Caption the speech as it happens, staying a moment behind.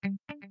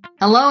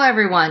Hello,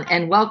 everyone,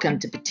 and welcome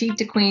to Petite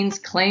to Queen's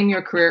Claim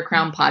Your Career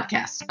Crown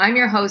podcast. I'm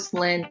your host,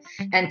 Lynn,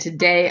 and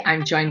today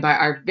I'm joined by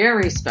our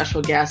very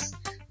special guest,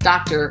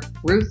 Dr.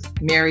 Ruth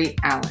Mary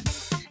Allen.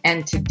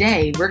 And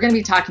today we're going to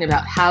be talking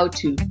about how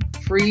to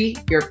free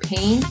your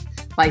pain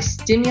by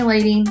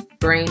stimulating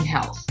brain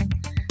health.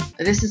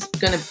 This is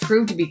going to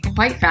prove to be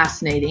quite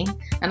fascinating,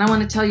 and I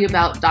want to tell you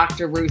about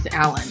Dr. Ruth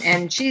Allen.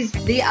 And she's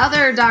the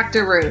other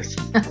Dr. Ruth.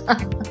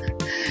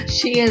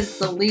 She is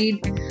the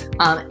lead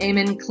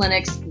Amen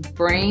Clinic's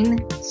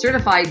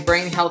certified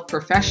brain health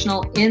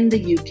professional in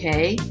the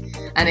UK,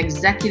 an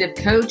executive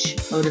coach,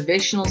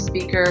 motivational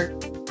speaker,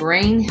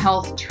 brain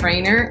health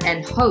trainer,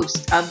 and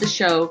host of the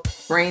show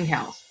Brain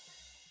Health,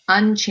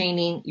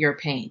 Unchaining Your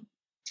Pain.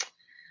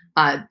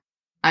 I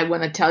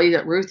want to tell you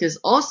that Ruth is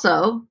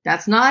also,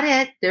 that's not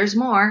it, there's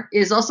more,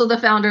 is also the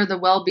founder of the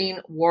Wellbeing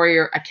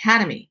Warrior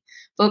Academy,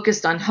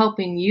 focused on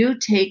helping you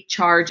take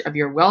charge of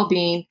your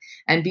well-being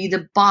and be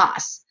the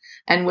boss,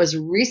 and was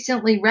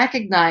recently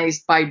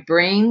recognized by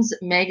Brains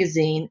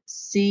Magazine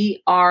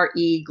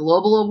CRE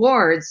Global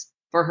Awards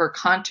for her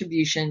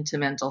contribution to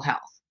mental health.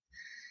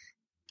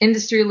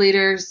 Industry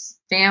leaders,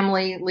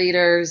 family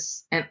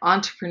leaders, and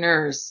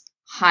entrepreneurs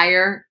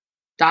hire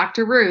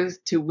Dr. Ruth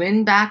to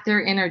win back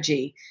their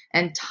energy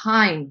and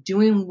time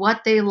doing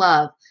what they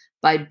love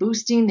by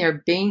boosting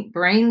their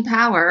brain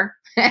power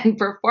and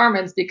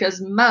performance,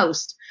 because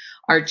most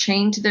are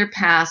chained to their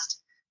past,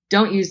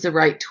 don't use the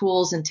right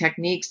tools and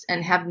techniques,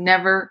 and have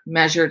never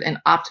measured and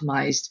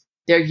optimized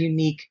their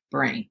unique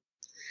brain.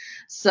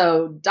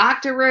 So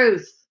Dr.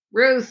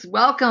 Ruth,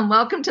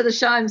 welcome to the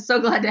show. I'm so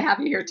glad to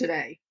have you here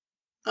today.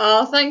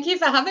 Oh, thank you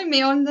for having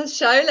me on the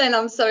show, Lynn.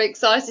 I'm so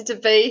excited to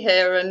be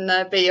here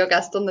and be your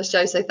guest on the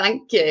show, so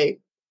thank you.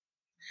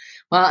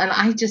 Well, and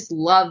I just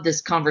love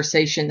this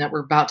conversation that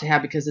we're about to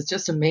have because it's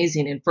just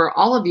amazing. And for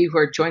all of you who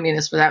are joining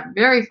us for that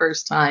very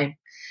first time,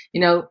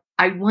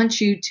 I want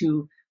you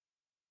to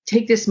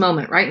take this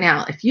moment right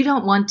now. If you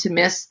don't want to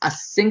miss a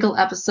single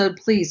episode,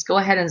 please go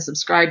ahead and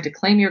subscribe to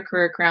Claim Your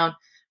Career Crown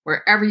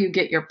wherever you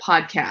get your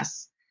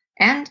podcasts.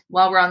 And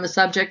while we're on the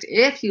subject,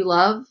 if you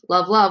love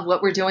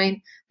what we're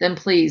doing, then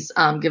please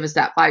give us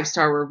that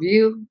 5-star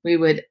review. We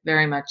would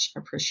very much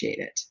appreciate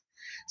it.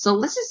 So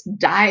let's just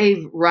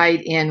dive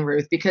right in,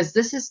 Ruth, because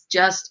this is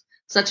just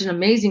such an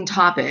amazing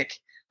topic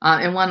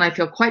and one I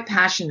feel quite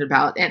passionate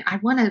about. And I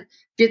want to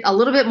get a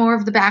little bit more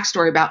of the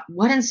backstory about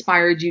what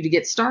inspired you to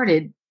get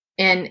started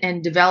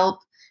and develop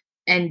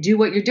and do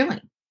what you're doing.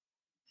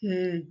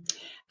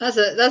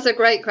 That's a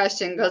great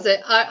question, because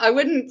I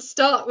wouldn't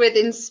start with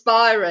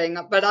inspiring,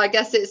 but I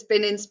guess it's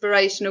been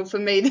inspirational for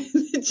me,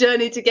 the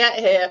journey to get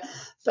here.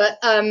 But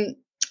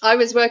I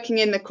was working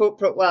in the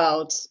corporate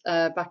world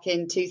back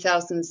in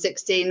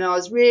 2016, and I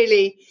was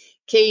really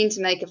keen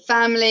to make a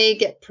family,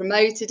 get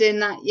promoted in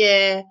that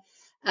year,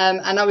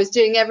 and I was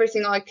doing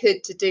everything I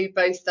could to do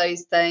both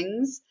those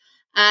things.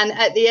 And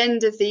at the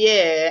end of the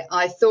year,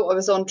 I thought I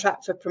was on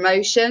track for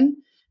promotion,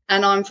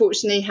 and I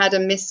unfortunately had a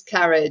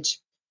miscarriage.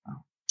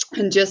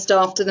 And just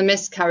after the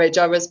miscarriage,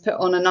 I was put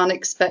on an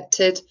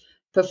unexpected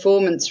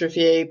performance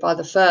review by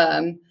the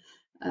firm,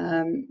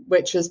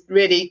 which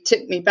really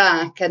took me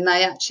back. And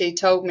they actually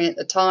told me at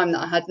the time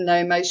that I had no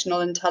emotional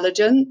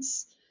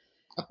intelligence,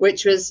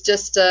 which was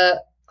just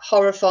a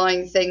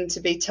horrifying thing to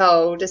be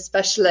told,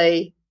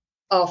 especially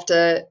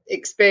after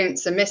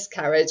experiencing a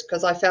miscarriage,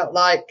 because I felt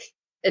like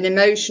an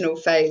emotional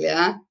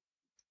failure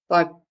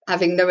by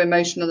having no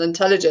emotional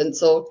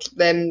intelligence, or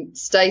them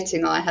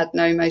stating I had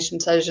no emotional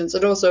intelligence,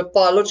 and also a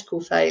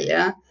biological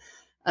failure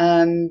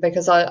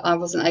because I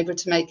wasn't able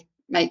to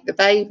make the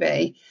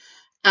baby.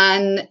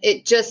 And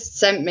it just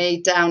sent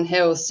me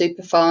downhill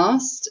super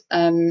fast,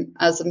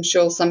 as I'm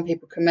sure some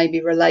people can maybe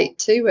relate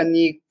to when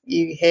you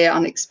hear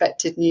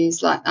unexpected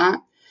news like that.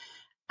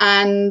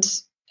 And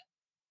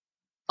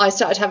I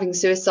started having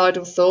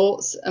suicidal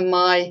thoughts, and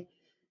my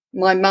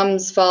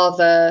mum's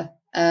father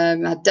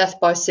had death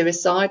by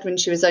suicide when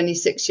she was only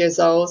 6 years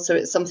old. So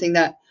it's something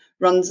that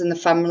runs in the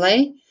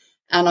family.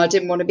 And I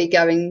didn't want to be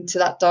going to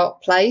that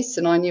dark place.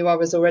 And I knew I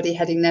was already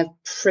heading there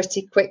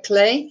pretty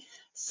quickly.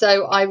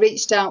 So I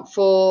reached out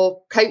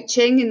for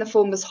coaching in the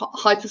form of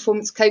high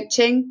performance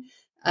coaching,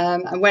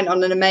 and went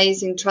on an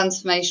amazing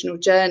transformational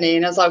journey.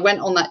 And as I went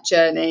on that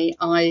journey,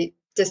 I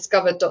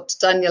discovered Dr.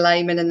 Daniel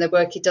Amen and the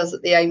work he does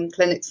at the Amen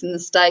Clinics in the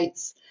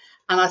States.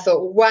 And I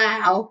thought,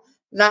 wow,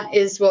 that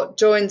is what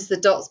joins the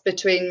dots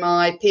between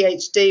my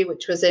PhD,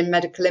 which was in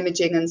medical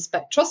imaging and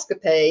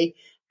spectroscopy.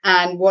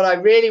 And what I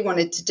really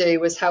wanted to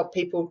do was help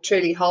people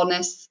truly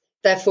harness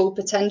their full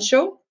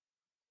potential.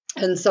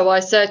 And so I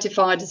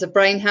certified as a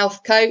brain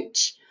health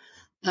coach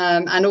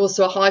and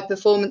also a high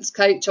performance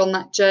coach on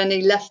that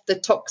journey, left the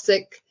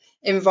toxic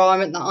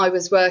environment that I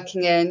was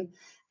working in,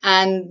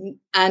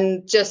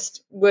 and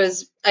just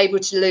was able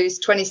to lose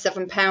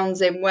 27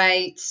 pounds in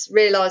weight,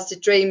 realised a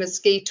dream of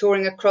ski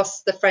touring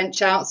across the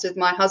French Alps with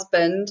my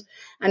husband.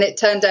 And it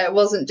turned out it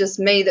wasn't just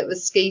me that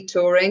was ski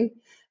touring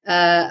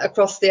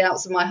across the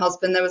Alps with my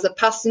husband. There was a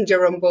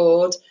passenger on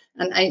board,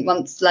 and 8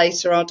 months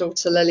later, our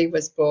daughter Lily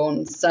was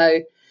born.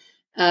 So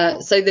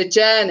So the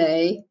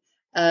journey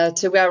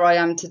to where I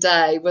am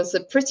today was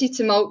a pretty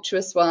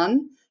tumultuous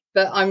one,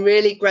 but I'm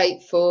really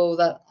grateful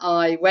that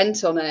I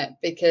went on it,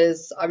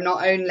 because I've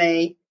not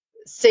only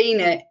seen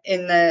it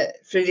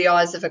through the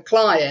eyes of a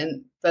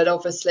client, but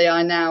obviously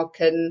I now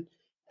can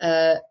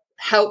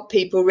help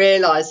people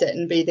realize it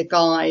and be the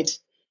guide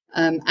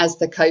as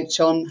the coach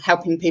on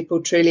helping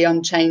people truly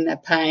unchain their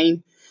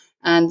pain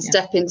and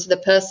step into the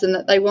person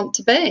that they want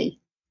to be.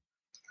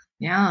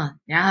 Yeah,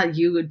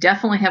 you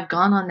definitely have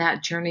gone on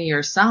that journey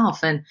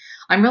yourself. And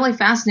I'm really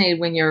fascinated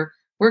when you're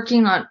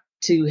working on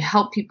to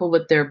help people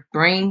with their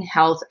brain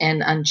health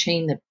and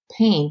unchain the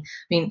pain.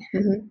 I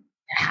mean,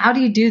 how do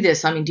you do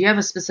this? I mean, do you have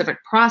a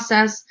specific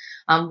process?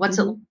 What's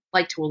it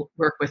like to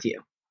work with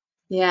you?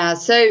 Yeah,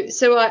 so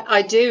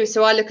I do.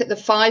 So I look at the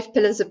 5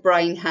 pillars of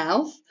brain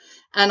health,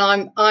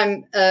 and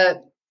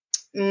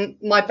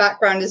my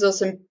background is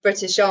also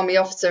British Army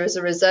officer as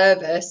a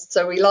reservist,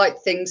 so we like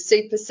things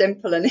super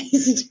simple and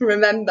easy to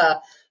remember.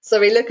 So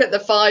we look at the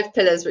 5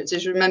 pillars, which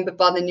is remembered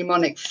by the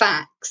mnemonic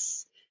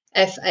FACTS,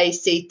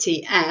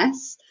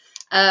 FACTS,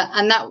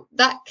 and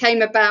that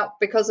came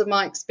about because of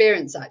my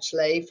experience,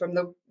 actually, from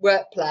the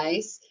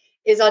workplace.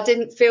 Is I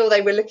didn't feel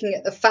they were looking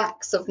at the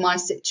facts of my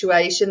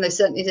situation. They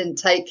certainly didn't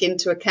take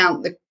into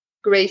account the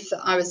grief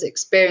that I was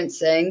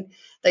experiencing.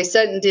 They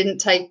certainly didn't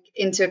take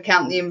into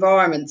account the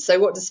environment. So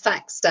what does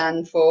FACT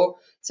stand for?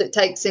 So it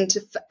takes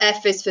into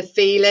F is for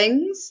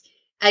feelings,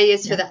 A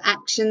is for the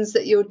actions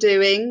that you're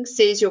doing,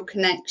 C is your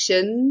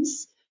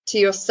connections to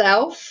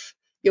yourself,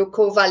 your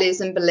core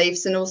values and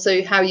beliefs, and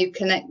also how you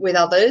connect with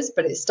others.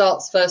 But it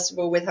starts, first of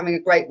all, with having a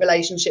great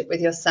relationship with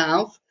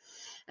yourself.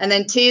 And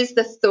then T is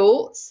the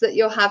thoughts that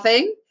you're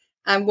having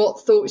and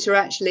what thoughts you're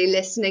actually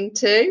listening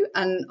to.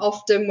 And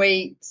often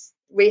we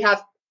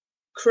have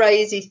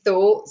crazy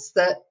thoughts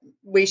that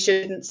we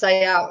shouldn't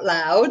say out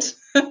loud,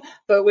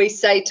 but we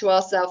say to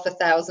ourselves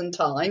 1,000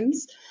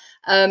 times.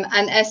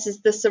 And S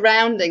is the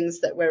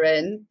surroundings that we're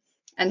in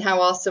and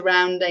how our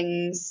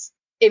surroundings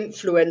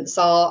influence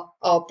our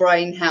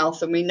brain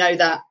health. And we know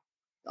that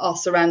our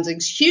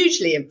surroundings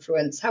hugely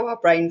influence how our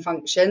brain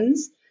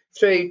functions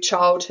through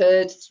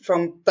childhood,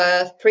 from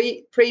birth,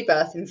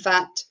 pre-birth, in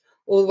fact,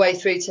 all the way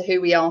through to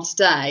who we are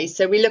today.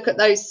 So we look at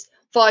those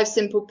 5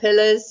 simple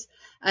pillars,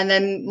 and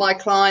then my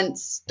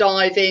clients do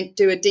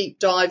a deep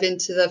dive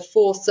into the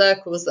 4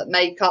 circles that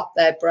make up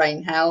their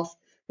brain health,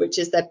 which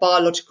is their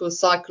biological,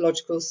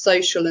 psychological,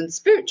 social, and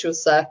spiritual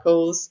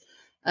circles,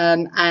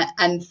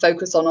 and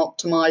focus on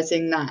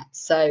optimizing that.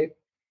 So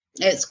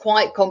it's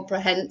quite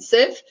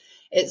comprehensive.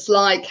 It's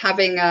like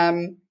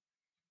having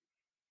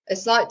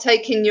it's like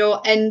taking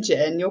your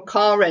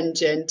car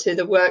engine to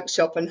the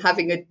workshop and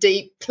having a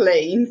deep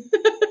clean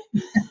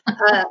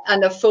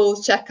and a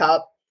full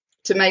checkup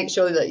to make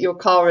sure that your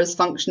car is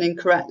functioning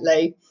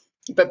correctly,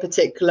 but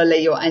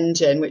particularly your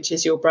engine, which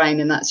is your brain,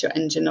 and that's your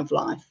engine of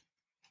life.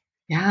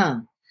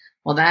 Yeah.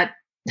 Well, that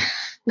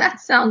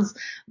sounds,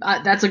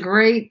 that's a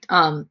great,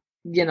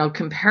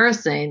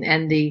 comparison,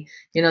 and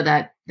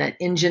that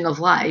engine of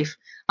life.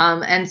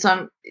 And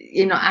so,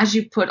 as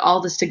you put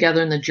all this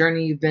together in the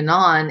journey you've been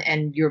on,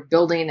 and you're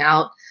building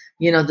out,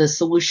 the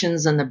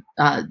solutions and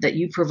that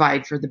you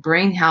provide for the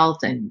brain health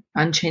and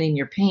unchaining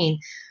your pain,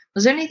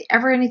 was there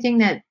ever anything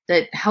that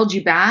held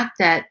you back,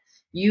 that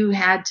you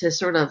had to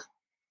sort of,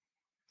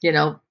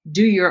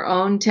 do your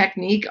own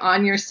technique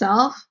on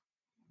yourself?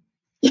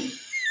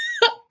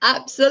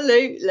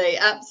 Absolutely.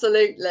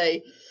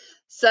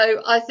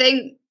 So I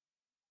think,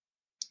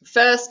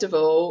 first of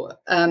all,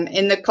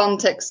 in the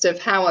context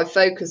of how I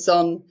focus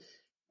on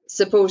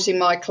supporting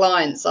my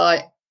clients,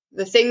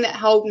 the thing that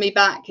held me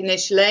back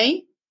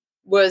initially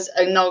was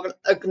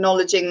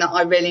acknowledging that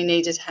I really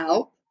needed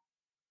help.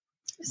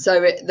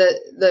 So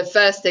the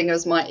first thing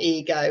was my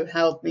ego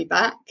held me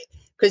back,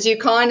 because you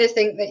kind of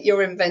think that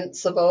you're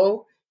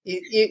invincible.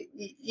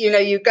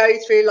 You go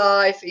through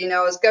life.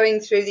 I was going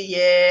through the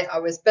year, I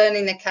was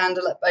burning the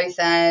candle at both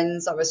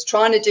ends. I was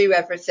trying to do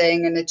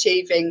everything and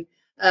achieving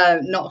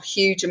not a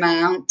huge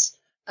amount,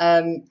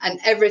 and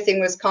everything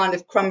was kind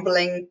of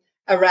crumbling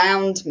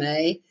around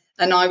me,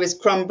 and I was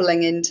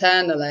crumbling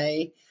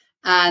internally.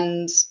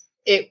 And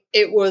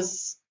it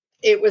was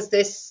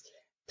this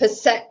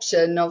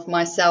perception of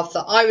myself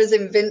that I was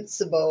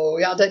invincible.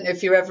 I don't know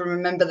if you ever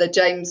remember the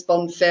James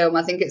Bond film,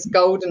 I think it's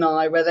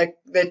GoldenEye, where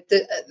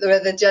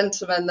the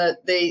gentleman,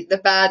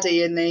 the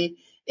baddie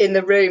in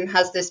the room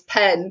has this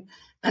pen,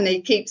 and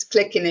he keeps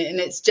clicking it, and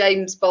it's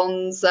James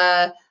Bond's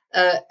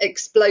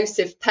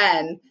explosive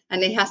pen,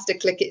 and he has to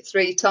click it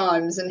 3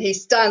 times, and he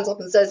stands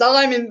up and says,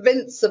 "I'm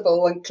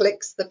invincible," and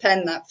clicks the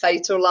pen that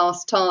fatal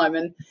last time.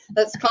 And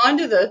that's kind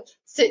of the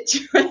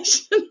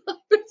situation I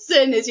was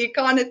in, is you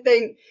kind of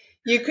think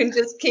you can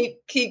just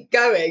keep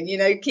going,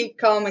 keep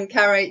calm and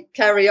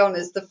carry on,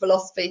 is the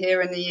philosophy here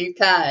in the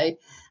UK.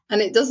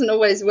 And it doesn't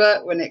always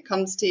work when it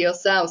comes to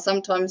yourself.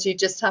 Sometimes you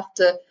just have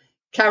to,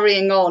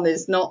 carrying on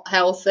is not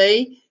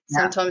healthy.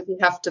 Sometimes you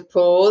have to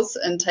pause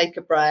and take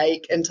a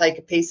break and take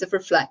a piece of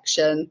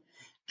reflection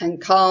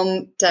and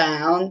calm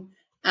down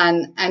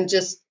and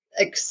just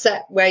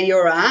accept where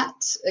you're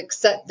at,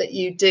 accept that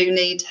you do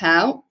need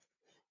help.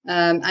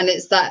 And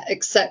it's that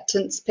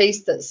acceptance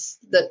piece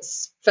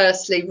that's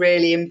firstly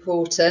really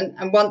important.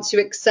 And once you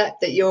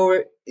accept that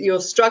you're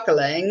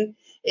struggling,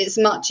 it's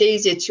much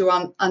easier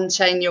to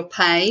unchain your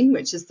pain,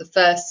 which is the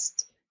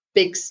first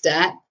big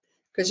step,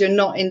 because you're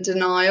not in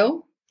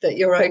denial that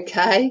you're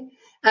okay.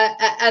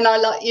 And I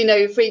like,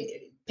 if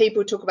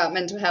people talk about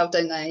mental health,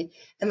 don't they?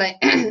 And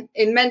they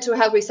in mental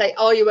health we say,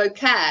 "Are you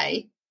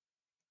okay?"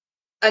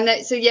 And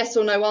it's a yes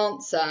or no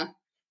answer.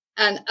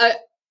 And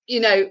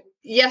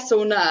yes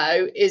or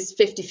no is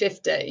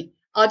 50-50.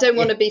 I don't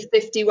want to be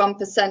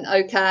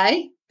 51%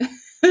 okay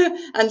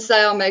and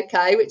say I'm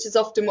okay, which is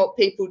often what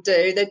people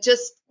do. They're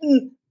just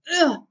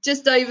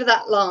over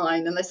that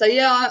line and they say,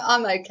 yeah,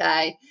 I'm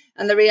okay.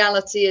 And the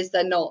reality is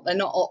they're not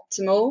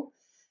optimal.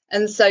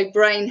 And so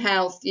brain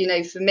health,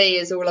 for me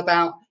is all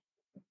about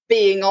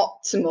being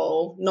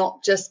optimal,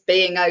 not just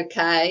being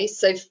okay.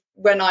 So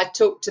when I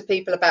talk to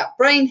people about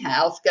brain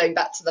health, going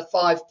back to the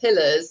 5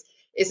 pillars,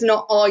 it's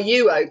not, are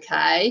you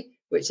okay?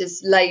 Which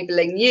is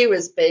labeling you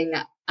as being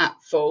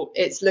at fault.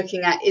 It's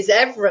looking at, is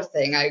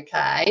everything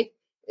okay?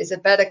 Is a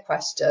better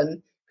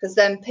question, because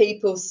then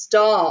people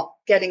start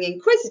getting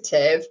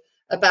inquisitive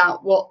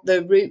about what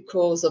the root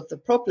cause of the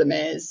problem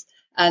is.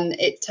 And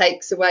it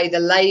takes away the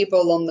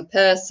label on the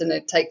person.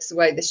 It takes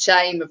away the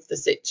shame of the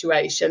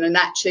situation and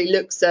actually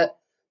looks at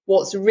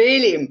what's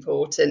really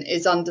important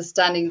is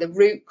understanding the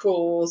root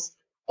cause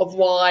of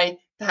why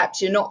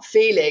perhaps you're not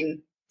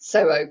feeling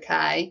so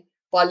okay,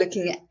 by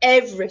looking at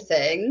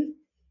everything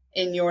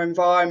in your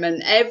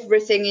environment,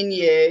 everything in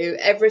you,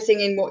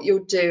 everything in what you're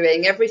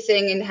doing,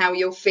 everything in how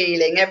you're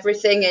feeling,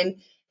 everything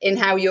in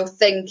how you're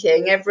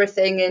thinking,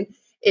 everything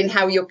in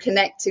how you're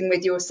connecting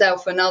with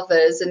yourself and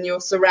others and your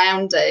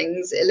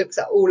surroundings. It looks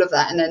at all of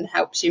that and then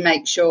helps you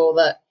make sure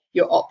that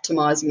you're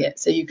optimizing it.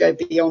 So you go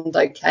beyond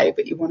okay,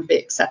 but you want to be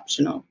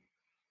exceptional.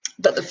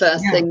 But the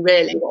first thing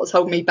really, what's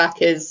holding me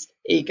back is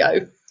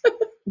ego.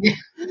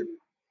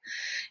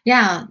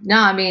 Yeah, no,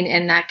 I mean,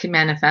 and that can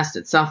manifest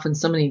itself in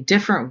so many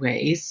different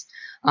ways.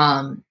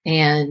 And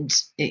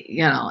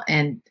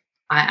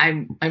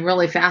I'm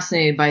really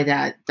fascinated by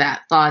that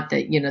thought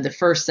that, the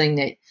first thing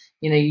that,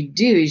 you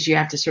do is you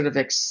have to sort of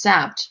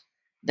accept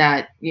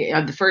that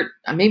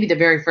maybe the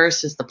very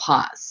first is the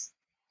pause,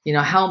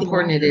 how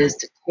important it is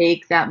to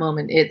take that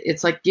moment.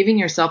 It's like giving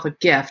yourself a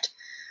gift.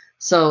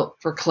 So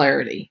for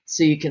clarity,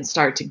 so you can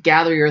start to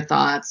gather your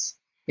thoughts,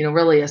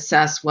 really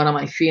assess, what am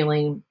I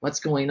feeling?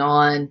 What's going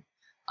on?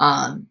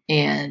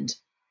 And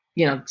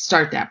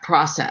start that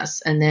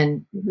process. And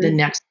then the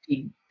next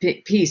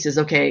piece is,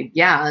 okay,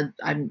 yeah,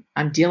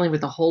 I'm dealing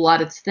with a whole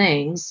lot of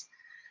things.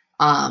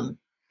 And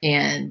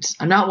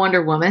I'm not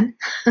Wonder Woman.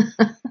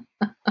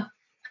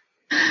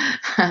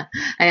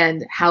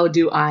 And how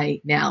do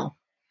I now,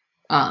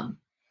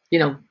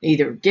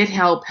 either get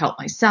help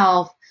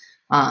myself,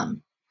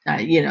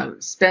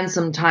 spend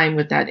some time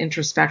with that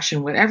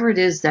introspection, whatever it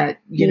is that,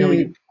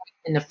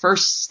 in the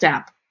first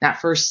step, that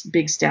first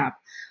big step,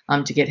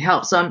 to get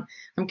help. So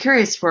I'm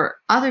curious, for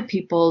other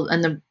people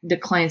and the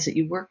clients that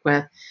you work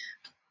with,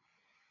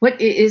 what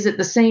is it,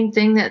 the same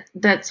thing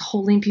that's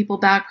holding people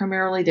back,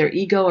 primarily their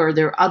ego, or are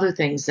there other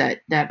things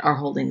that are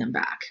holding them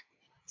back?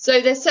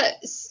 So there's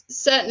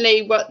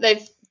certainly what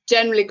they've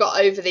generally got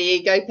over the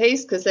ego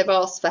piece because they've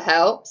asked for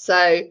help.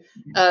 So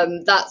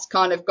that's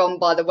kind of gone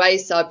by the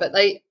wayside, but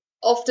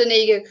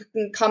ego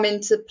can come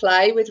into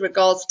play with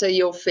regards to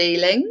your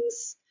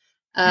feelings.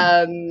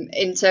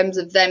 In terms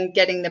of them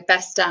getting the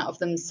best out of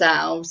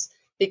themselves,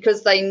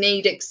 because they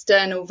need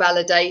external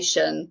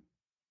validation.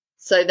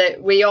 So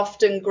that we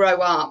often grow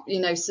up,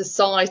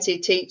 society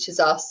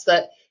teaches us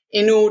that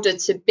in order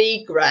to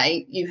be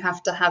great, you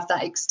have to have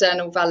that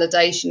external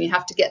validation. You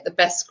have to get the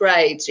best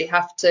grades. You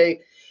have to,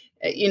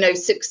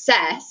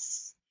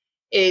 success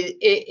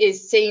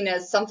is seen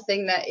as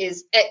something that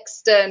is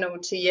external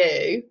to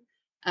you.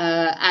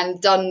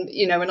 And done,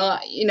 you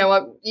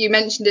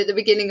mentioned at the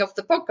beginning of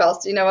the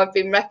podcast, I've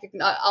been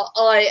recognized.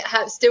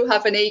 I still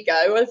have an ego.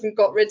 I haven't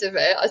got rid of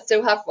it. I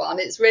still have one.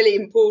 It's really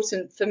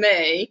important for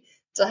me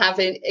to have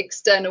an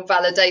external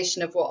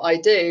validation of what I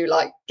do,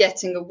 like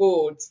getting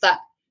awards. That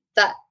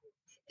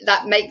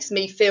makes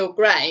me feel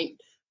great.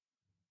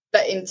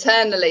 But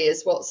internally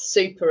is what's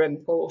super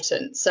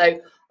important.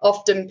 So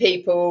often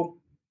people,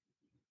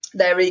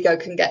 their ego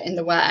can get in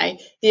the way.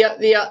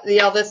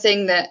 The other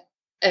thing that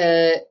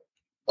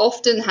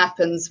often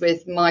happens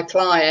with my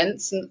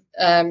clients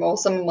or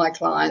some of my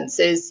clients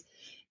is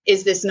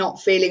this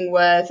not feeling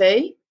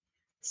worthy.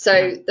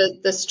 So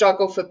the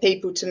struggle for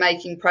people to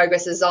making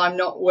progress is, I'm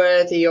not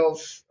worthy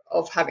of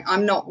having,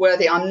 I'm not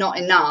worthy, I'm not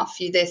enough.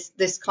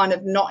 This kind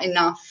of not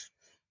enough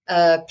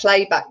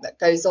playback that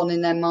goes on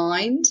in their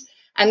mind.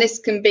 And this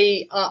can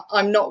be,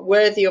 I'm not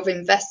worthy of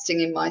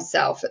investing in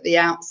myself at the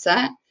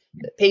outset.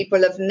 That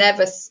people have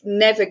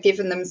never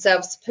given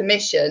themselves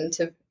permission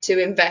to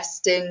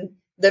invest in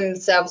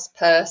themselves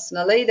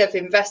personally. They've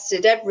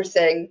invested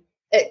everything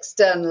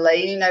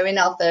externally, in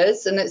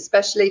others, and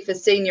especially for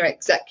senior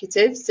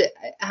executives, it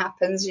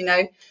happens,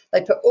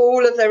 they put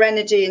all of their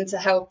energy into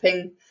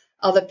helping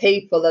other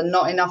people and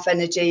not enough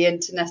energy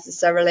into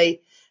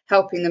necessarily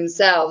helping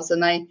themselves,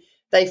 and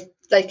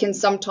they can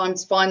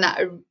sometimes find that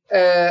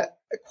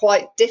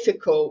quite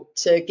difficult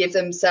to give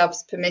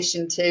themselves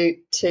permission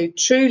to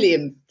truly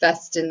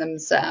invest in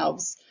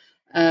themselves,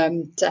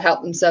 to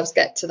help themselves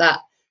get to that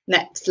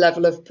next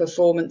level of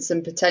performance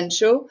and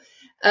potential.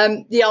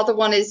 The other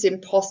one is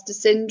imposter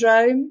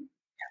syndrome.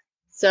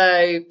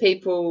 So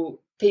people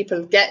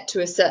get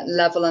to a certain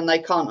level and they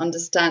can't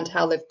understand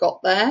how they've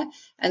got there,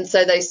 and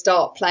so they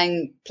start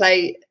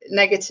play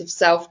negative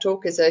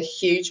self-talk is a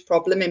huge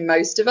problem in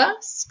most of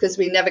us, because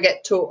we never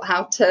get taught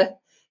how to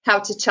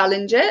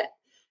challenge it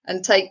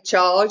and take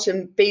charge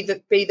and be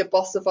the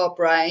boss of our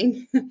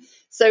brain.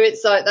 So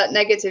it's like that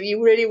negative.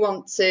 You really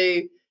want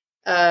to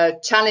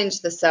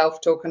challenge the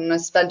self-talk, and I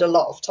spend a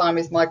lot of time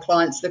with my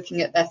clients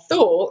looking at their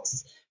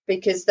thoughts,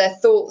 because their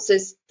thoughts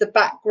is the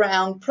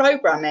background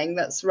programming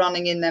that's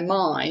running in their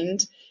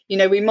mind.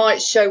 We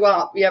might show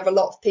up. We have a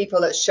lot of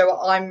people that show up.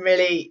 I'm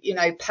really,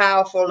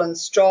 powerful and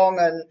strong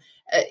and,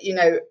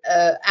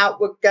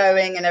 outward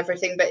going and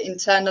everything, but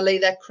internally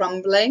they're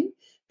crumbling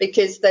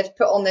because they've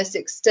put on this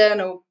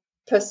external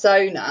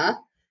persona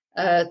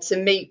to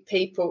meet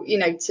people,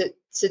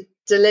 to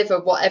deliver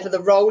whatever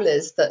the role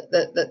is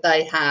that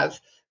they have,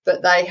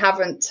 but they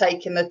haven't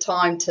taken the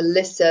time to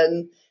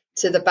listen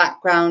to the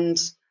background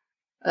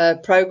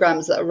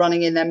programs that are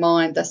running in their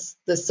mind,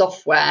 the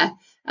software,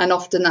 and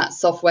often that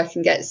software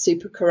can get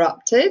super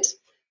corrupted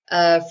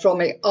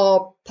from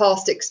our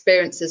past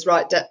experiences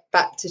right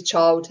back to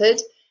childhood,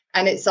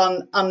 and it's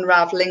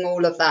unraveling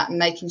all of that and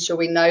making sure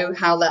we know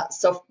how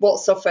what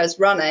software is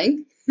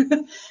running.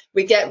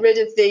 We get rid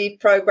of the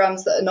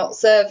programs that are not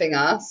serving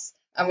us,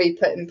 and we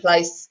put in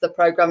place the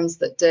programs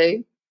that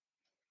do.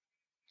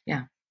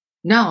 Yeah.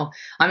 No,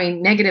 I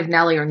mean, negative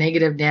Nelly or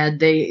negative Ned,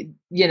 they,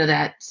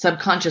 that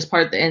subconscious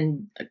part,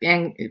 and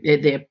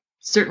they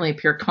certainly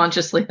appear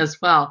consciously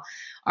as well,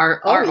 are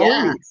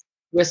always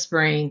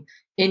whispering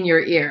in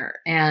your ear.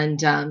 And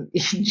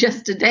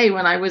just today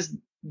when I was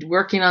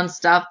working on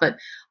stuff, but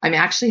I'm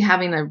actually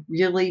having a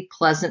really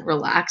pleasant,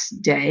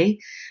 relaxed day,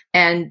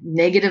 and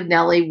negative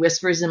Nelly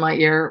whispers in my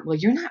ear, well,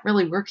 you're not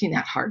really working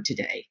that hard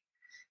today.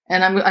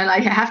 And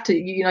I have to,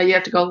 you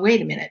have to go,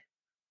 wait a minute.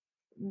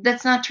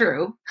 That's not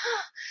true.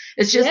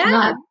 It's just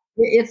not.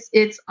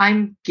 It's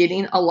I'm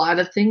getting a lot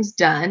of things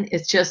done.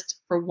 It's just,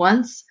 for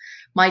once,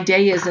 my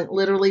day isn't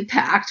literally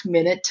packed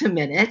minute to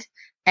minute.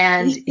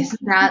 And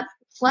isn't that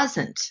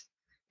pleasant?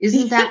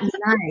 Isn't that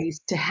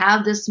nice to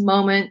have this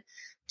moment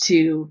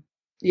to,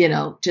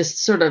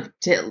 just sort of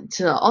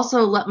to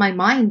also let my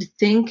mind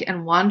think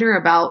and wander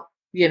about,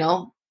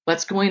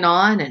 what's going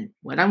on and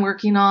what I'm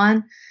working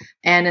on.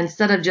 And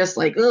instead of just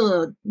like,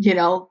 oh,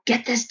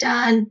 get this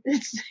done.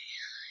 It's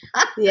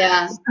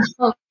yeah.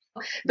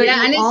 But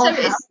yeah, and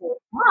it's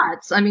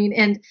thoughts. I mean,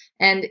 and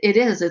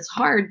it's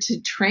hard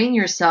to train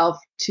yourself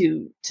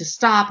to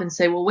stop and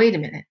say, well, wait a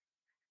minute.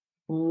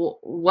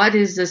 What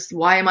is this?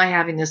 Why am I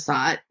having this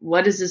thought?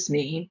 What does this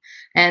mean?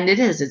 And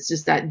it's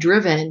just that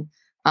driven,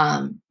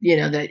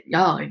 that,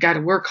 I got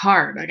to work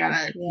hard. I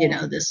got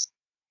to, this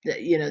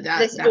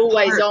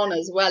always part. On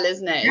as well,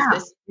 isn't it? Yeah,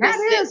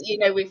 this,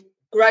 we've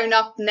grown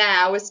up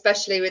now,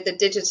 especially with the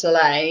digital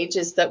age,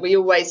 is that we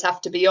always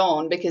have to be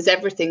on because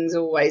everything's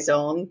always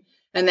on.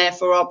 And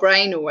therefore our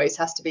brain always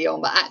has to be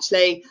on. But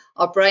actually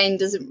our brain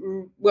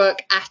doesn't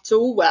work at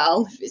all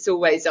well if it's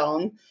always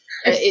on.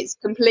 It's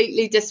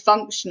completely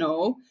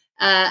dysfunctional.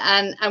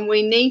 And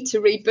we need to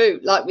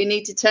reboot. Like, we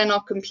need to turn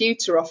our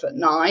computer off at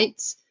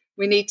night.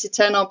 We need to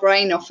turn our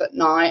brain off at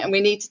night. And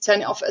we need to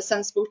turn it off at a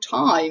sensible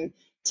time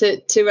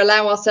to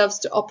allow ourselves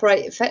to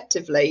operate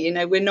effectively.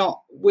 We're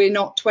not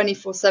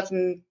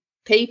 24/7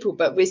 people,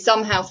 but we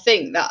somehow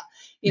think that,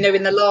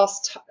 in the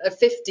last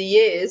 50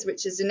 years,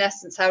 which is in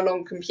essence how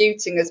long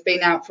computing has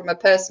been out from a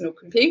personal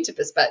computer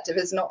perspective,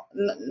 is no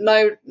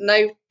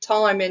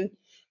time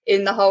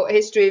in the whole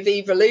history of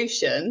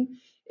evolution,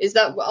 is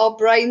that our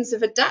brains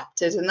have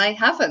adapted, and they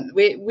haven't.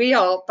 We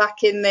are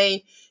back in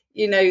the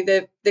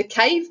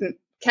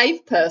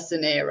cave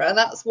person era.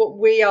 That's what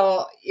we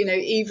are,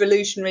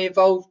 evolutionary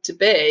evolved to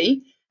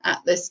be at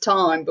this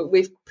time. But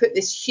we've put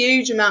this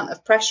huge amount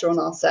of pressure on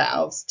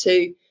ourselves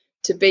to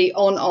be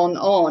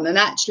on. And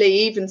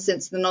actually, even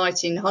since the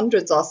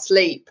 1900s, our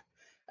sleep,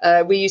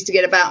 we used to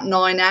get about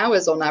 9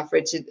 hours on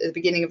average at the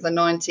beginning of the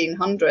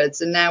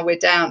 1900s. And now we're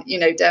down to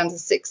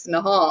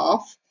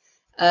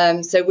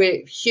 6.5. So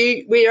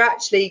we're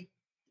actually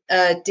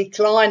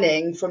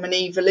declining from an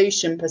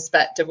evolution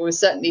perspective. We're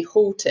certainly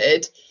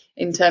halted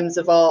in terms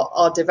of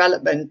our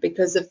development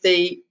because of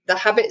the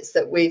habits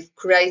that we've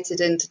created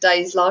in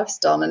today's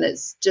lifestyle. And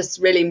it's just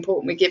really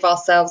important we give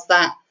ourselves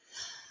that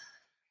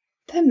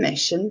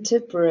permission to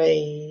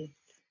breathe.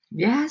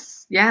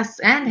 Yes,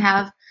 and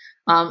have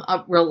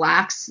a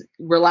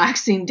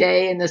relaxing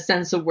day, in the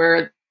sense of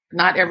where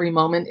not every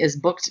moment is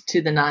booked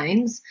to the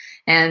nines,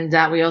 and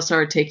that we also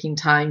are taking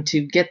time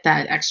to get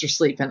that extra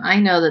sleep. And I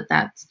know that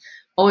that's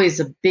always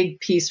a big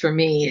piece for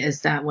me,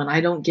 is that when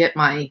I don't get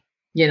my,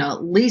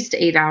 at least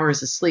 8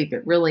 hours of sleep,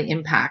 it really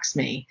impacts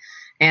me.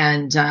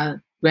 And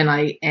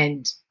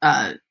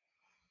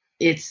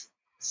it's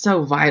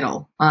so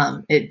vital.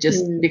 It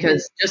just,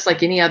 because just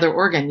like any other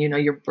organ,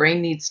 your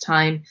brain needs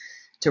time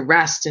to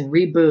rest and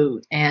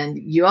reboot. And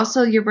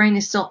your brain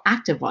is still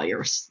active while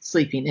you're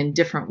sleeping in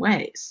different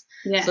ways.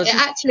 Yeah, so it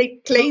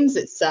actually cleans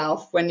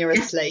itself when you're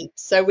asleep.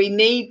 So we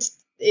need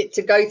it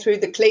to go through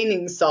the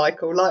cleaning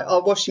cycle, like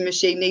our washing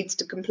machine needs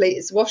to complete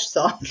its wash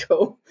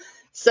cycle.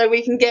 So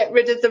we can get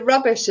rid of the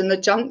rubbish and the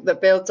junk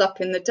that builds up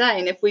in the day.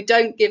 And if we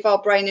don't give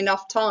our brain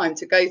enough time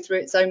to go through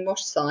its own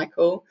wash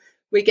cycle,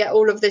 we get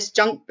all of this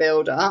junk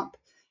build up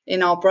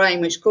in our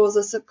brain, which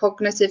causes a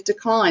cognitive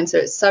decline. So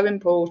it's so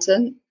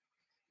important.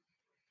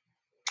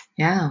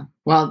 Yeah.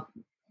 Well,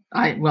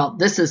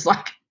 this is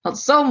like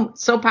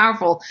so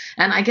powerful.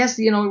 And I guess,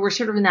 we're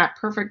sort of in that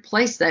perfect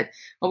place that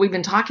what we've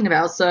been talking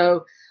about.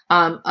 So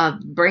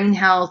brain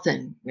health,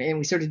 and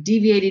we sort of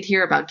deviated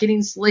here about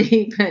getting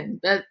sleep,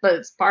 but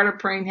it's part of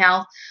brain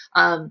health.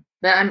 But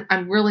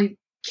I'm really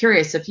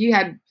curious if you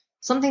had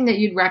something that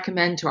you'd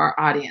recommend to our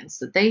audience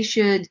that they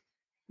should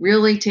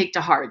really take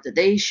to heart, that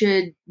they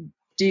should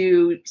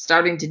do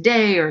starting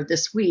today or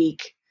this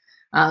week,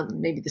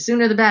 maybe the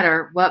sooner the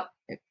better. What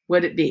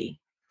would it be?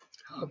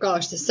 Oh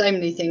gosh, there's so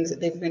many things that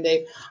people can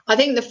do. I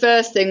think the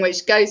first thing,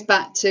 which goes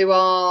back to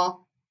our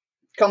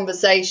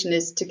conversation,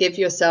 is to give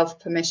yourself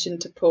permission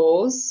to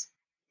pause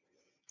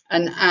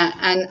and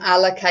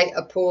allocate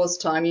a pause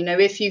time.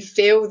 If you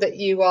feel that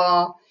you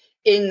are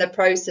in the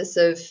process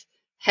of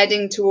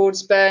heading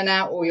towards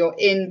burnout or you're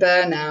in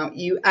burnout,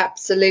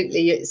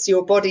 it's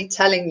your body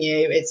telling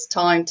you it's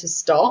time to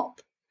stop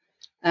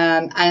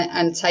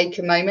and take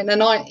a moment.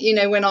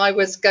 And when I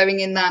was going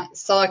in that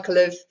cycle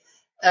of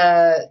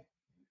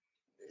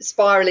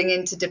spiraling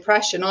into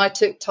depression, I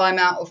took time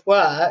out of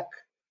work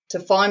to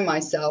find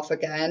myself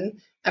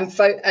again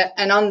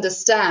and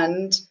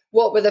understand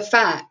what were the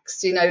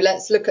facts.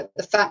 Let's look at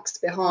the facts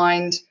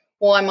behind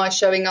why am I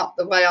showing up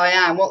the way I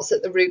am, what's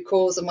at the root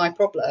cause of my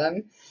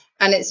problem.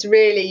 And it's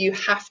really, you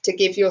have to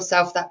give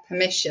yourself that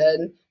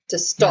permission to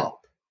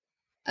stop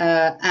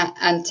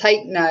and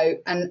take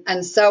note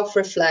and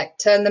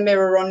self-reflect, turn the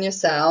mirror on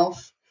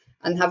yourself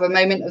and have a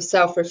moment of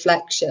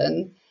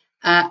self-reflection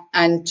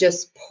and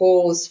just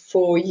pause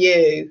for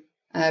you.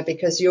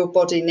 Because your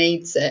body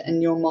needs it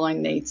and your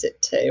mind needs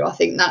it too. I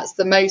think that's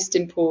the most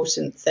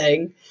important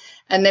thing.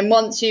 And then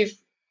once you've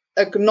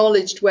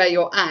acknowledged where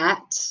you're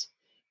at,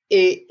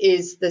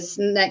 this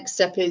next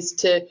step is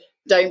to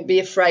don't be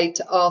afraid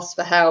to ask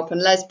for help.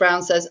 And Les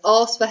Brown says,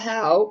 ask for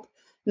help,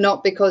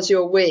 not because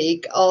you're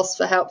weak, ask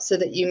for help so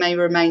that you may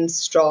remain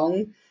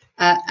strong.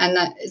 And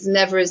that is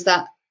never is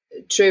that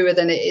truer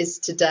than it is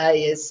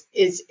today.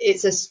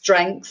 It's a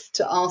strength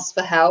to ask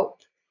for help.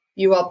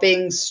 You are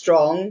being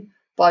strong.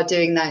 By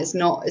doing that, it's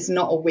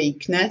not a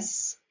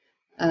weakness.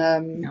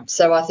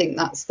 So I think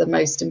that's the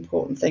most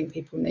important thing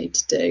people need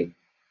to do.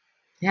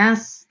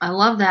 Yes, I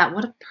love that.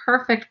 What a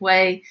perfect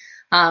way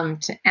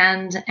to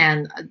end.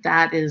 And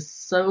that is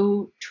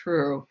so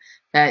true,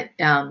 that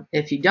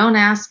if you don't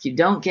ask, you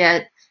don't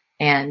get.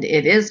 And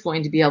it is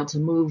going to be able to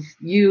move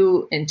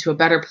you into a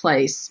better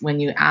place when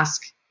you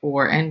ask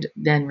for and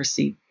then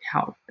receive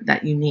help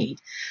that you need.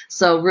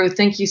 So Ruth,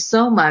 thank you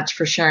so much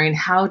for sharing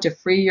how to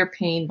free your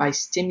pain by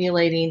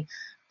stimulating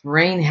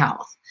brain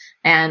health.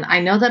 And I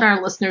know that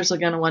our listeners are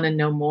going to want to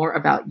know more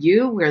about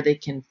you, where they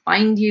can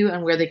find you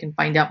and where they can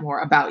find out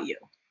more about you.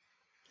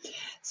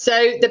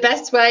 So the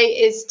best way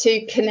is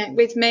to connect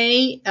with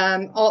me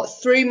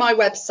through my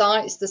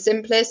website. It's the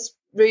simplest,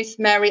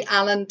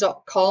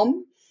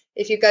 ruthmaryallen.com.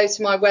 If you go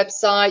to my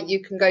website,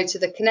 you can go to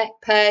the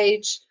connect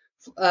page,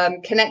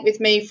 connect with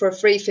me for a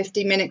free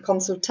 15-minute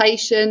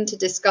consultation to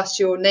discuss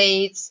your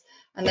needs.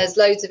 And there's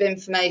loads of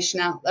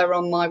information out there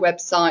on my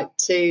website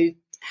to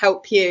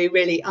help you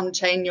really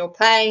unchain your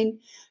pain,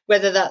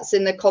 whether that's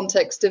in the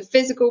context of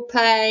physical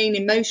pain,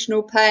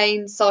 emotional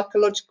pain,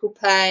 psychological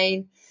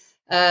pain,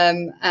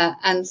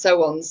 and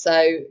so on.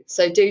 So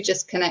do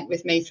just connect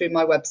with me through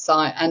my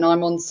website, and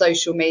I'm on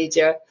social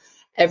media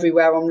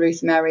everywhere on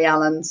Ruth Mary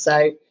Allen,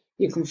 so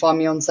you can find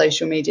me on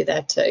social media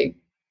there too.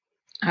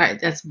 All right,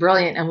 that's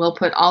brilliant, and we'll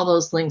put all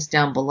those links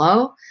down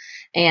below.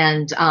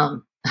 And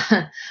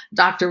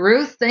Dr.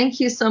 Ruth, thank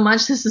you so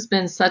much. This has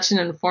been such an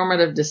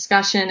informative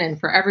discussion. And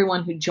for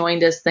everyone who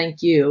joined us,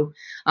 thank you.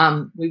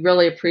 We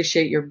really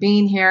appreciate your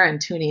being here and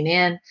tuning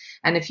in.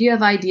 And if you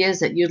have ideas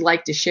that you'd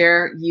like to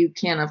share, you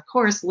can, of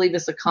course, leave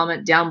us a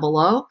comment down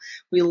below.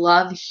 We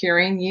love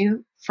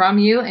hearing from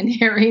you and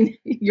hearing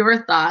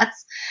your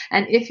thoughts.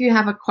 And if you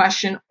have a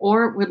question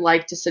or would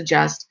like to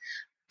suggest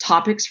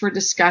topics for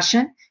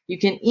discussion, you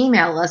can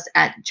email us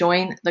at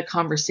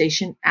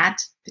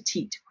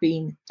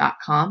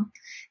jointheconversation@petitequeen.com.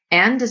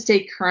 And to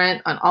stay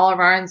current on all of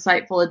our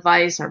insightful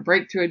advice, our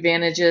breakthrough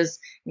advantages,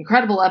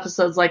 incredible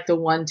episodes like the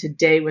one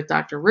today with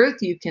Dr.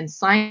 Ruth, you can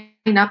sign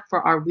up for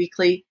our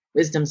weekly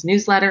Wisdom's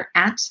newsletter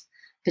at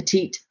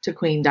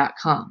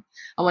petitetoqueen.com.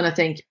 I want to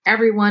thank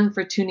everyone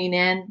for tuning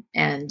in,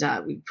 and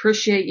we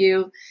appreciate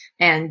you.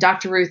 And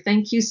Dr. Ruth,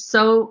 thank you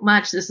so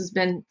much. This has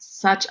been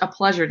such a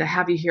pleasure to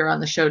have you here on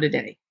the show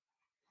today.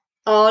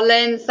 Oh,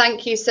 Lynn,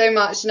 thank you so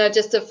much.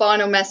 Just a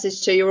final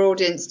message to your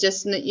audience.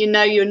 Just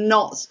you're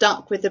not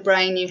stuck with the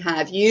brain you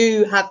have.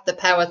 You have the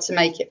power to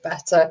make it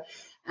better,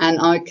 and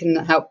I can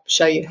help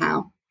show you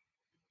how.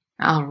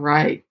 All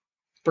right.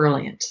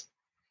 Brilliant.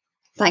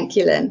 Thank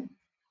you, Lynn.